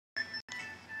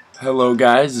Hello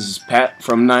guys, this is Pat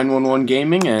from 911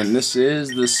 Gaming, and this is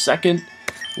the second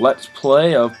Let's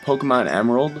Play of Pokemon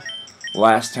Emerald.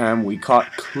 Last time we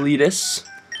caught Cletus,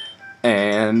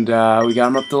 and we got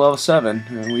him up to level 7,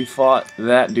 and we fought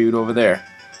that dude over there.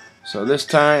 So this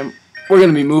time, we're going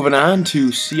to be moving on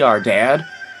to see our dad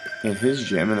in his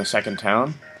gym in the second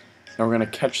town, and we're going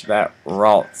to catch that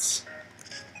Ralts.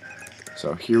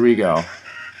 So here we go.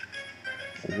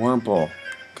 Wurmple,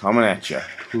 coming at you.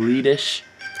 Cletus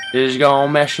is gonna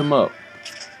mess him up.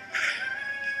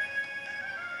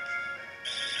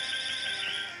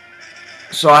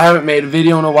 So I haven't made a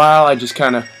video in a while. I just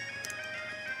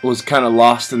was kind of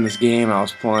lost in this game. I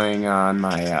was playing on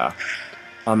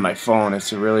my phone.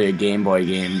 It's really a Game Boy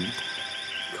game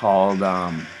called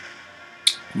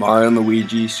Mario and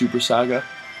Luigi Super Saga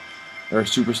or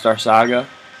Superstar Saga.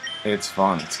 It's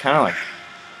fun. It's kind of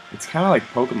like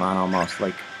Pokemon almost,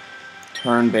 like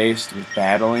turn-based with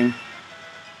battling.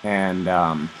 And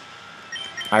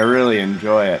I really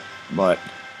enjoy it, but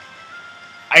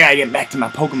I gotta get back to my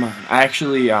Pokemon. I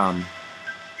actually I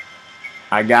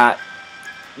got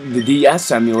the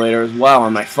DS emulator as well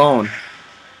on my phone,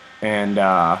 and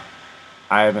I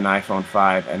have an iPhone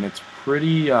 5, and it's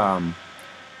pretty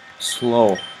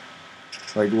slow,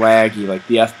 like laggy. Like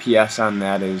the FPS on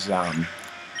that is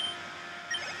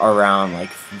around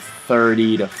like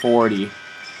 30 to 40.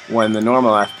 When the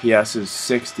normal FPS is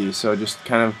 60, so just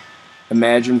kind of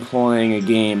imagine playing a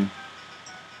game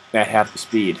at half the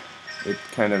speed. It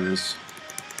kind of is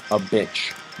a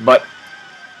bitch, but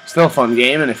still a fun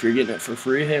game, and if you're getting it for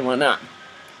free, hey, why not?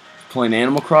 Playing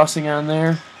Animal Crossing on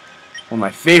there, one of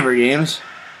my favorite games.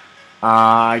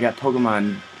 I got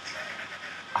Pokemon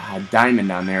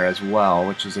Diamond on there as well,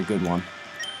 which is a good one.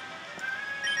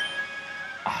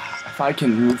 If I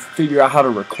can figure out how to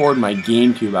record my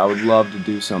GameCube, I would love to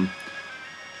do some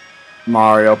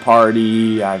Mario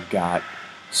Party. I've got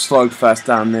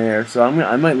Slugfest on there, so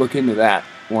I might look into that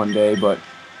one day. But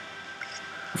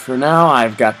for now,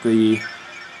 I've got the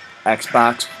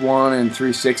Xbox One and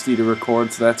 360 to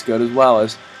record, so that's good, as well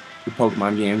as the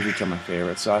Pokemon games, which are my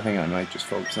favorites. So I think I might just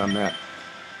focus on that.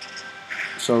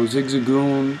 So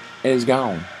Zigzagoon is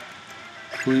gone.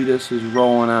 Cletus is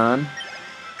rolling on.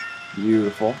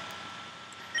 Beautiful.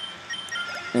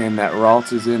 And that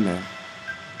Ralts is in there.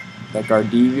 That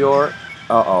Gardevoir,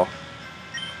 uh-oh.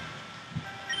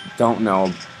 Don't know.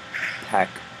 Heck.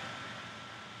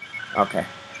 Okay.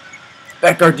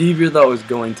 That Gardevoir, though, is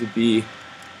going to be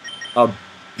a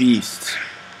beast.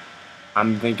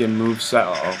 I'm thinking moveset.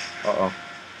 Uh-oh.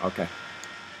 Okay.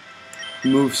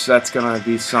 Moveset's gonna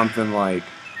be something like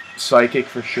Psychic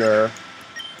for sure.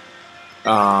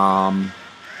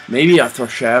 Maybe I'll throw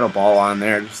Shadow Ball on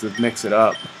there just to mix it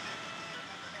up.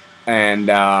 And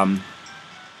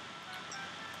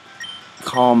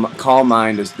Calm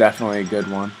Mind is definitely a good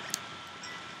one.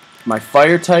 My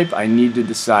fire type, I need to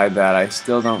decide that. I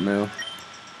still don't know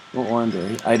what one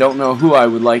to. I don't know who I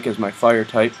would like as my fire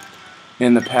type.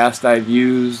 In the past, I've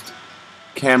used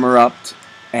Camerupt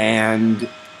and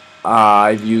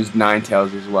I've used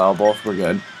Ninetales as well. Both were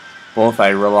good. Both I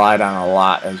relied on a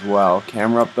lot as well.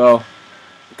 Camerupt, though,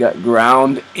 got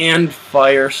ground and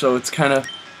fire, so it's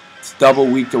double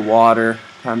weak to water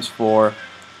times 4,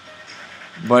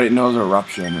 but it knows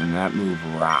Eruption, and that move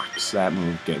rocks. That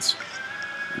move gets,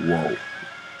 whoa,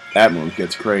 that move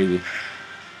gets crazy.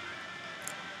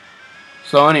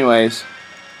 So anyways,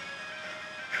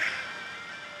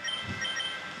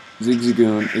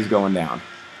 Zigzagoon is going down,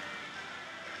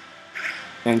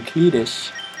 and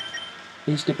Cletus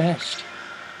is the best.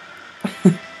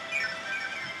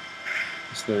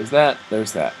 So there's that,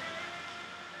 there's that.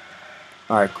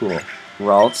 Alright, cool.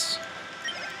 Ralts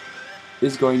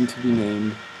is going to be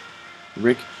named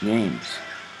Rick James.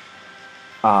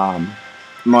 One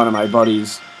of my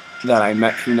buddies that I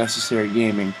met through Necessary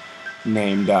Gaming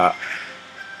named,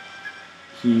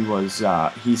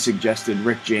 he suggested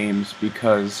Rick James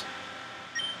because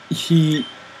he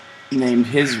named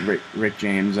his Rick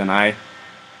James, and I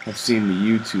have seen the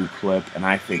YouTube clip, and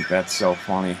I think that's so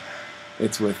funny.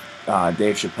 It's with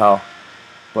Dave Chappelle.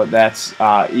 But that's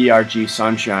ERG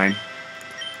Sunshine.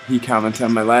 He commented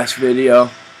on my last video,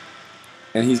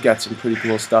 and he's got some pretty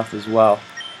cool stuff as well.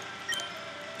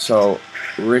 So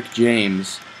Rick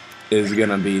James is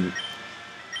gonna be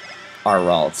our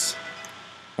Ralts.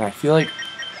 And I feel like,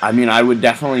 I mean, I would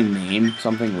definitely name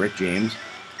something Rick James,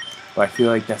 but I feel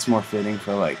like that's more fitting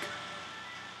for like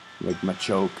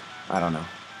Machoke. I don't know.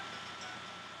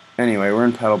 Anyway, we're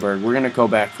in Petalburg. We're gonna go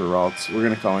back for Ralts. We're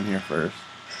gonna go in here first.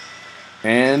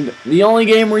 And the only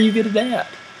game where you get a dad.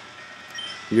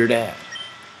 Your dad.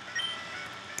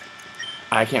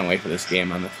 I can't wait for this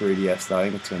game on the 3DS though. I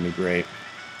think it's going to be great.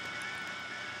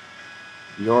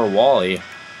 You're Wally.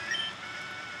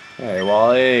 Hey,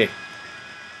 Wally.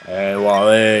 Hey,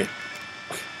 Wally.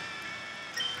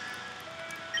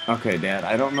 Okay, Dad,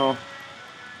 I don't know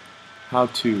how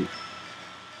to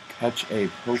catch a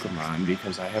Pokemon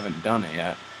because I haven't done it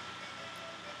yet.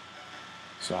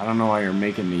 So I don't know why you're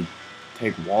making me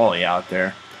take Wally out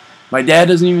there. My dad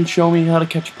doesn't even show me how to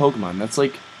catch a Pokemon. That's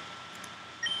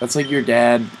like your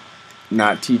dad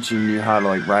not teaching you how to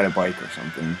like ride a bike or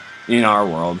something in our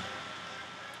world.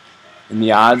 And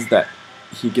the odds that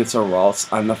he gets a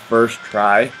Ralts on the first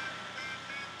try,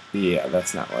 yeah,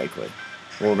 that's not likely.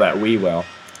 Well, that we will.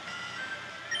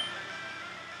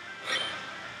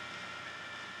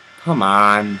 Come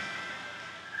on.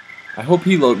 I hope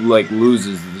he like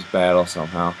loses this battle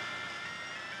somehow.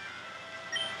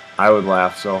 I would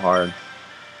laugh so hard.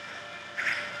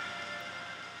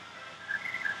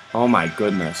 Oh my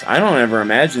goodness. I don't ever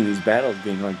imagine these battles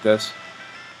being like this.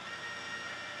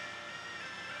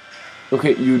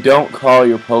 Okay, you don't call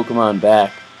your Pokemon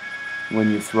back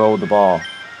when you throw the ball.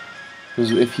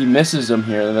 Because if he misses them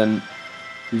here, then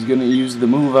he's going to use the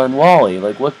move on Wally.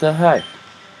 Like, what the heck?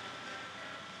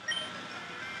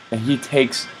 And he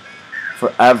takes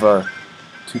forever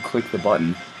to click the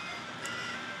button.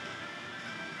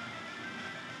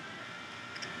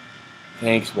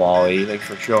 Thanks, Wally. Thanks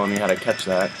for showing me how to catch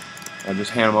that. Now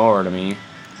just hand him over to me.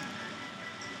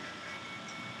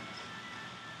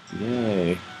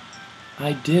 Yay.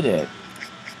 I did it.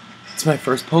 It's my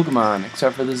first Pokemon,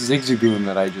 except for the Zigzagoon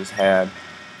that I just had.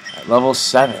 At level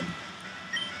 7.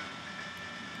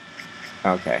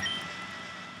 Okay.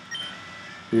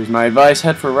 Here's my advice,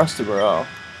 head for Rustiboro.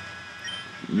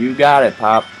 You got it,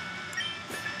 Pop.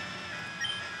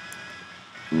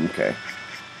 Okay.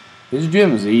 His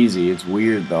gym is easy, it's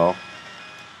weird though.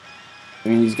 I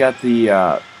mean, he's got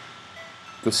the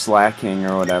Slacking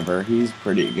or whatever. He's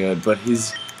pretty good, but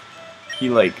he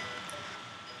like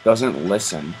doesn't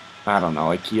listen. I don't know,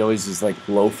 like he always is like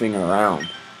loafing around.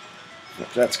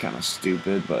 That's kind of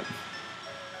stupid, but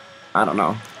I don't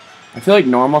know. I feel like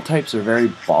normal types are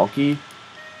very bulky,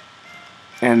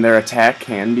 and their attack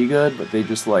can be good, but they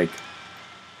just like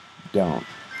don't.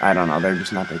 I don't know, they're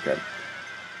just not that good.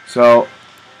 So,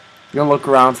 I'm gonna look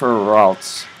around for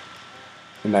Ralts,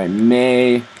 and I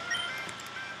may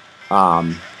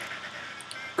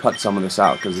cut some of this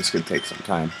out because this could take some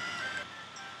time.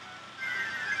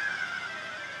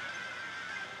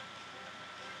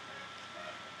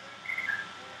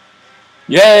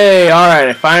 Yay! Alright,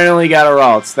 I finally got a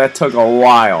Ralts. That took a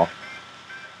while.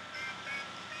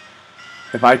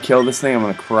 If I kill this thing, I'm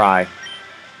gonna cry.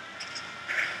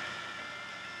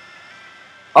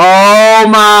 Oh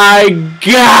my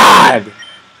god!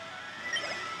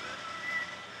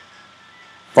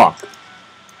 Fuck.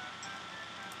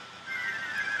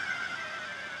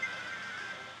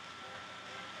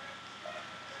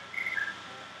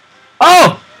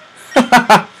 Oh!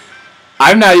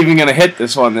 I'm not even gonna hit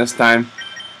this one this time.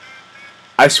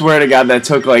 I swear to God, that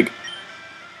took like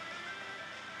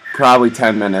probably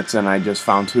 10 minutes and I just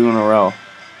found 2 in a row.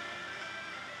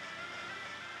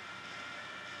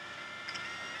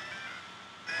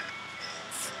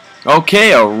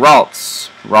 Okay, a Ralts.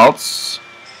 Ralts.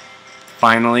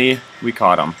 Finally, we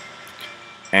caught him.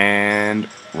 And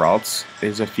Ralts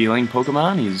is a feeling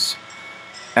Pokemon. He's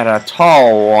at a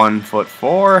tall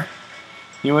 1'4".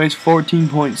 He weighs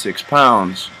 14.6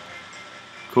 pounds.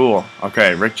 Cool.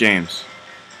 Okay, Rick James.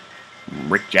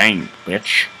 Rick James,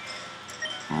 bitch.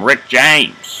 Rick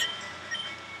James.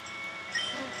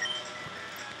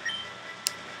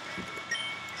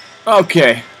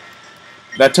 Okay.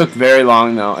 That took very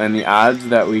long though, and the odds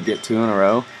that we get 2 in a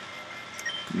row,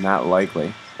 not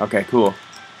likely. Okay, cool.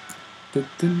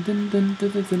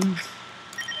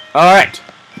 Alright.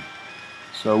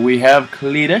 So we have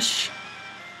Cletus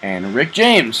and Rick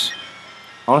James.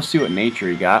 I want to see what nature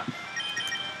he got.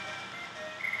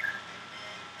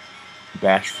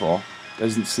 Bashful.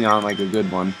 Doesn't sound like a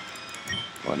good one.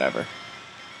 Whatever.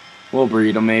 We'll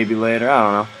breed him maybe later. I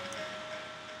don't know.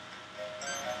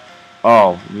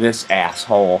 Oh, this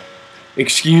asshole.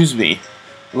 Excuse me.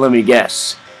 Let me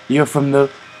guess. You're from the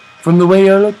way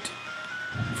you looked?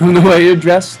 From the way you're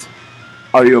dressed?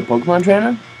 Are you a Pokemon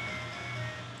trainer?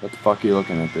 What the fuck are you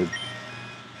looking at, dude?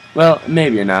 Well,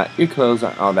 maybe you're not. Your clothes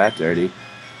aren't all that dirty.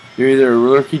 You're either a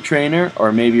rookie trainer,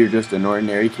 or maybe you're just an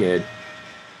ordinary kid.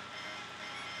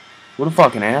 What a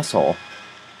fucking asshole.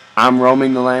 I'm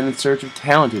roaming the land in search of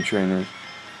talented trainers.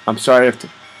 I'm sorry if...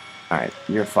 Alright,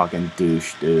 you're a fucking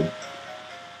douche, dude.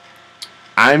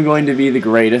 I'm going to be the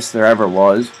greatest there ever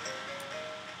was.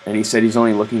 And he said he's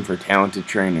only looking for talented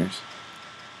trainers.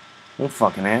 What a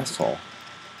fucking asshole.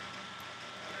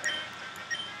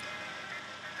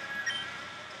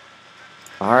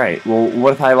 Alright, well,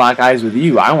 what if I lock eyes with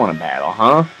you? I want to battle,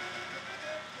 huh?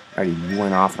 I already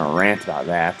went off on a rant about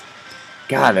that.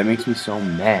 God, that makes me so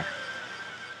mad.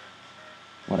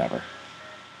 Whatever.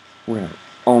 We're gonna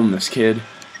own this kid.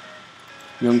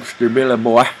 Youngster Billy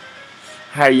boy.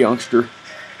 Hi, youngster.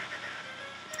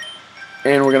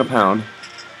 And we're gonna pound.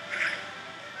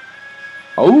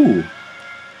 Oh.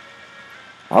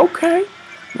 Okay.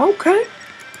 Okay.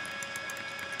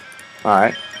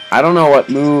 Alright. I don't know what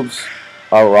moves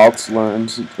Ralts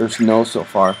learns or knows so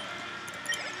far.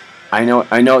 I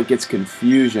know it gets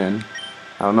confusion.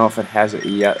 I don't know if it has it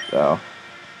yet though.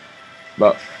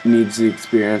 But needs the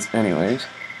experience anyways.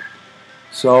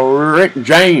 So Rick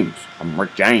James. I'm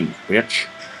Rick James, bitch.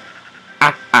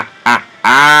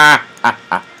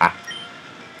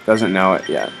 Doesn't know it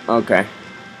yet. Okay.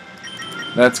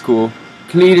 That's cool.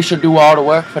 Cletus should do all the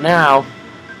work for now.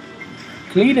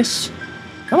 Cletus.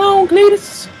 Come on,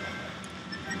 Cletus.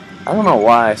 I don't know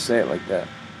why I say it like that.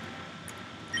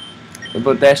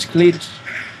 But that's Cletus.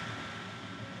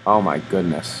 Oh my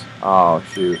goodness. Oh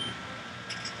shoot.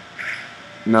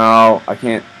 No, I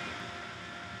can't.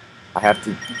 I have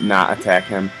to not attack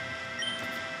him.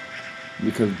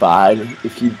 Because Bide,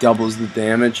 if he doubles the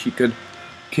damage, he could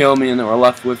kill me, and then we're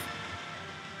left with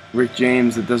Rick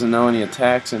James that doesn't know any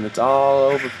attacks, and it's all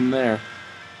over from there.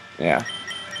 Yeah.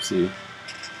 See.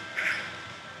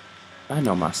 I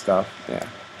know my stuff. Yeah.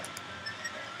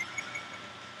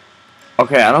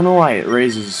 Okay, I don't know why it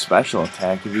raises a special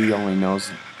attack if he only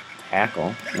knows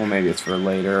tackle. Well, maybe it's for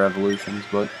later evolutions,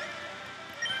 but...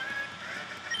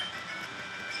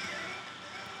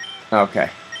 Okay.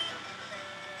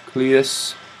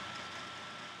 Cletus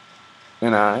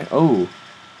and I... Oh!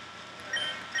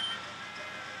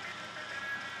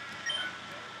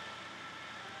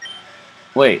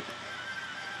 Wait.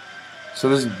 So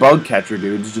this bug catcher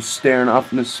dude's just staring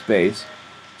up into space,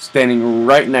 standing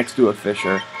right next to a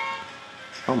fisher.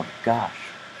 Oh my gosh.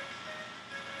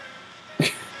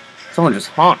 Someone just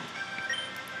honked.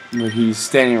 He's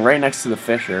standing right next to the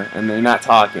fisher, and they're not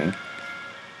talking.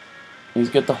 He's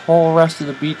got the whole rest of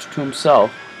the beach to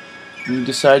himself, and he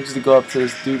decides to go up to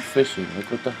this dude fishing. Like,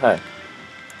 what the heck?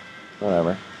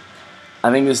 Whatever.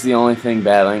 I think this is the only thing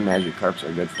battling Magikarps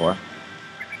are good for.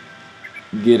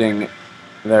 Getting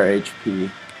their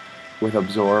HP with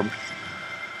Absorb.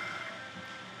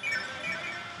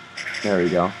 There we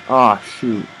go. Oh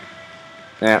shoot.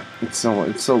 Yeah, it's so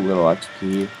little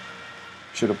XP.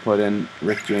 Should have put in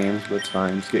Rick James, but it's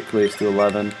fine. Just get Cletus to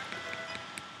 11.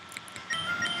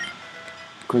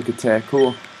 Quick attack,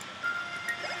 cool.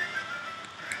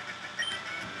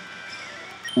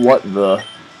 What the?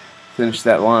 Finish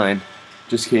that line.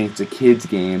 Just kidding, it's a kid's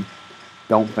game.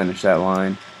 Don't finish that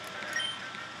line.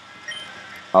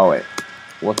 Oh wait.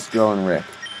 What's going Rick?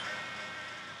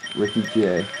 Ricky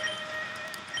J.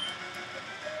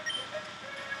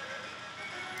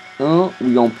 Oh,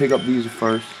 we gonna pick up these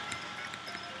first.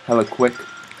 Hella quick.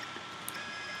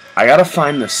 I gotta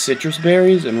find the citrus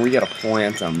berries and we gotta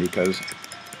plant them because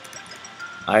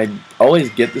I always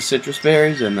get the citrus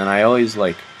berries and then I always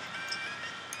like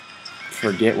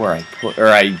forget where I put, or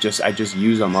I just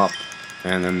use them up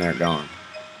and then they're gone.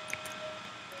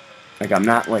 Like I'm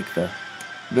not like the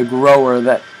grower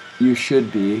that you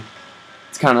should be.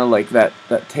 It's kind of like that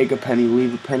take a penny,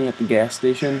 leave a penny at the gas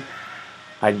station.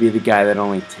 I'd be the guy that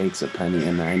only takes a penny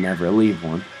and I never leave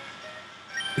one.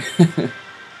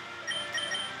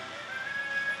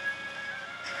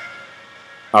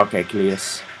 Okay,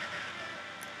 Cletus.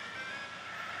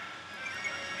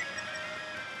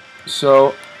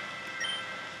 So,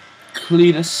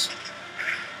 Cletus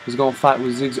is going to fight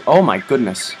with Ziggs. Oh my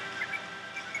goodness.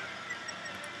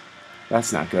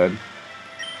 That's not good.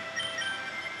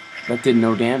 That did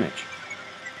no damage.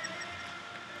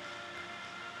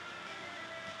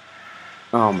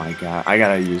 Oh my god. I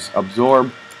gotta use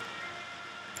Absorb.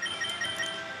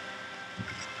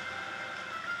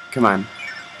 Come on.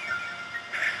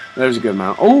 There's a good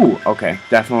amount. Oh, okay.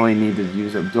 Definitely need to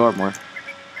use Absorb more.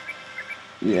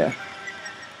 Yeah.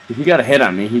 If he got a hit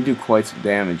on me, he'd do quite some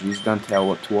damage. He's done Tail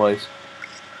Whip twice.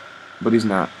 But he's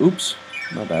not. Oops.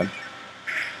 My bad.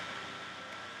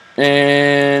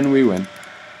 And we win.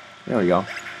 There we go.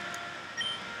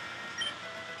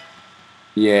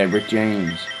 Yeah, Rick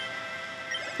James.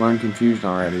 Learned Confusion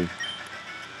already.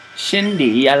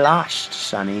 Shindy, I lost,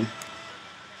 sonny.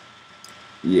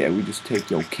 Yeah, we just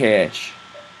take your cash.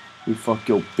 We fuck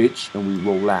your bitch and we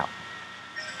roll out.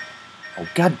 Oh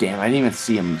goddamn! I didn't even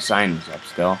see him sign us up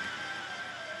still.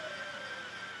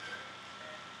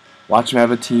 Watch him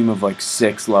have a team of like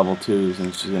 6 level 2s, and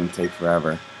it's just gonna take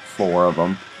forever. 4 of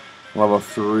them. Level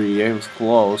 3, it was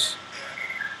close.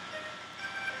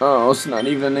 Oh, it's not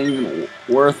even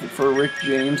worth it for Rick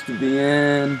James to be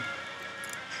in.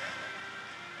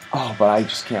 Oh, but I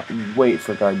just can't wait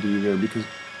for Gardevoir because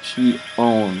she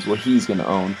owns what he's gonna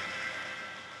own.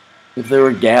 If there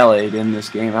were Gallade in this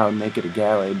game, I would make it a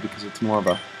Gallade because it's more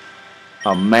of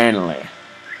a manly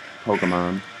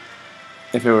Pokemon.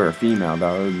 If it were a female,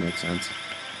 though, it would make sense.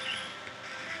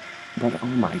 But oh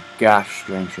my gosh,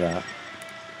 Strength Shot.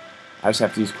 I just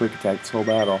have to use Quick Attack this whole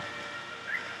battle.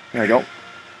 There we go.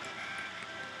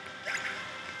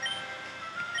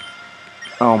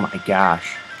 Oh my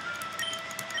gosh.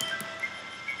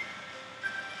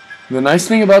 The nice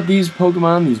thing about these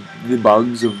Pokemon, the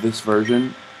bugs of this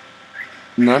version,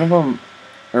 none of them,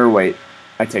 or wait,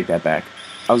 I take that back.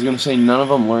 I was gonna say none of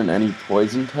them learn any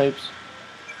poison types,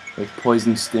 like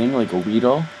Poison Sting, like a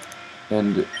Weedle.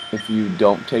 And if you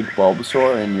don't take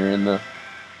Bulbasaur and you're in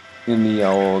the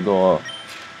old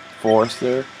forest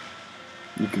there,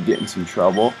 you could get in some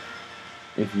trouble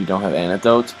if you don't have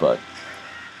antidotes. But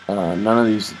none of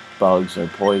these bugs are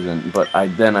poison. But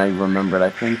then I remembered, I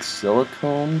think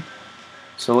Silicon,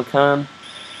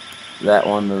 that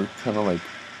one, the kind of like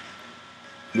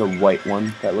the white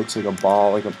one that looks like a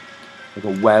ball, like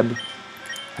a web.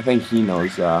 I think he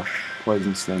knows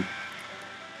Poison Sting.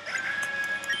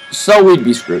 So we'd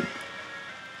be screwed.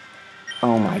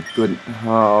 Oh my goodness.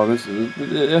 Oh, this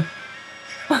is...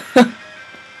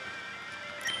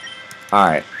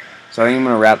 Alright. So I think I'm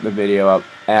going to wrap the video up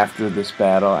after this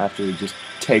battle, after we just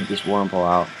take this Wurmple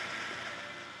out.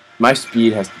 My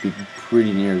speed has to be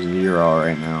pretty near 0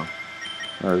 right now.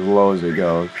 Or as low as it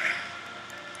goes.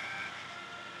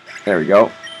 There we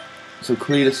go. So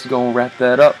Cletus is going to wrap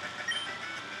that up.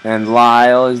 And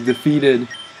Lyle is defeated.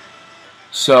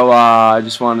 So I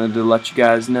just wanted to let you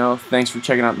guys know, thanks for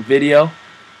checking out the video.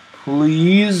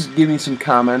 Please give me some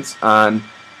comments on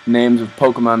names of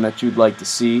Pokemon that you'd like to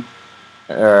see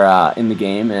in the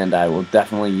game, and I will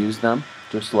definitely use them.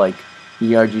 Just like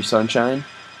ERG Sunshine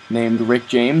named Rick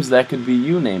James, that could be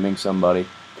you naming somebody.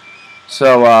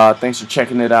 So thanks for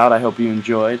checking it out. I hope you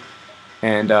enjoyed.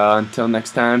 And until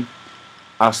next time,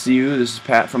 I'll see you. This is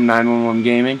Pat from 911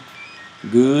 Gaming.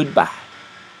 Goodbye.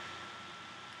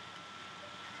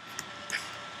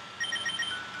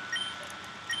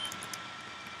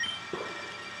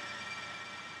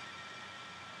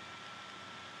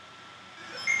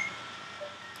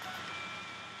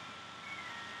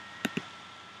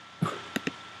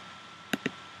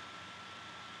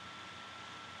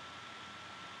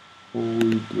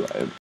 Holy drive.